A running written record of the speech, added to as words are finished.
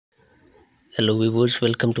Hello viewers,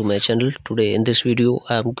 welcome to my channel. Today in this video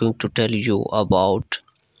I am going to tell you about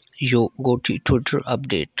your Gotti Twitter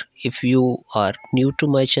update. If you are new to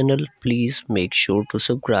my channel, please make sure to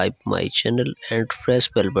subscribe my channel and press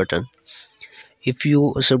bell button. If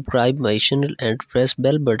you subscribe my channel and press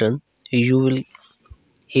bell button, you will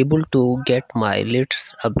able to get my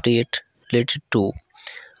latest update related to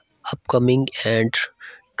upcoming and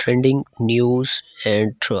trending news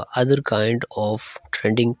and other kind of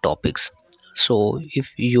trending topics. So if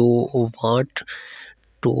you want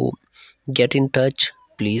to get in touch,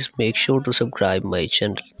 please make sure to subscribe my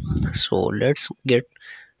channel. So let's get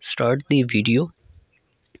start the video.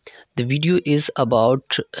 The video is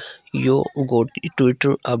about your Gotti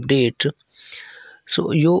Twitter update.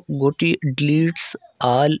 So your Gotti deletes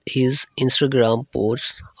all his Instagram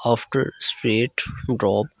posts after straight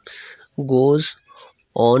drop, goes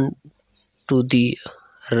on to the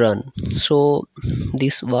run. So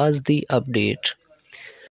this was the update.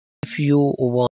 If you want